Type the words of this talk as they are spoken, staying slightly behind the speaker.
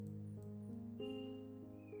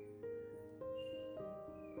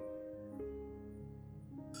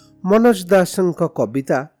मनोज दासଙ୍କ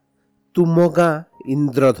कविता तुम गाँ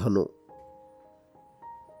इंद्रधनु।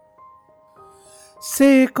 से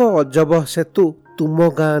एक अजब सेतु तुम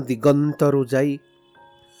गाँ दिगंतरु जाई,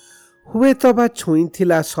 हुए तो बा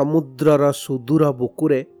छुईथिला समुद्रर सुदूर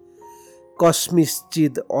बुकुरे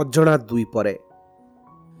कस्मिश्चिद अजणा द्वीपरे।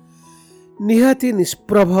 निहाती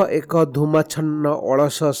निष्प्रभ एक धूमाच्छन्न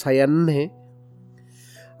अलस सायाह्ने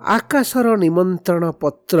आकाशर निमंत्रण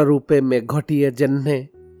पत्र रूपे मेघटीए जेह्ने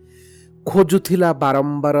खोजुथिला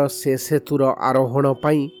बारंबार से सेतुर आरोहण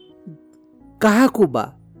पाई काहाकू बा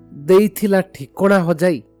देइथिला ठिकणा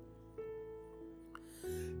हजाई।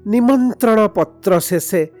 निमंत्रण पत्र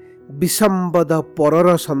शेषे विसंबद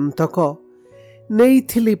परर संतक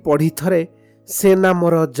नेइथिली पढ़ी थरे से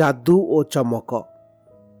नामर जादू ओ चमक।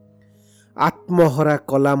 आत्महरा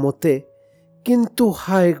कला मोते किंतु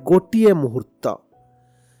हाय गोटिए मुहूर्त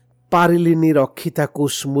पारिलिनी रखी ताकू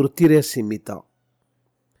स्मृतिरे सीमित।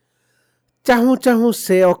 चाहू चाहू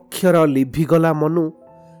से अक्षर लिभिगला मनु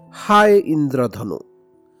हाय इंद्रधनु।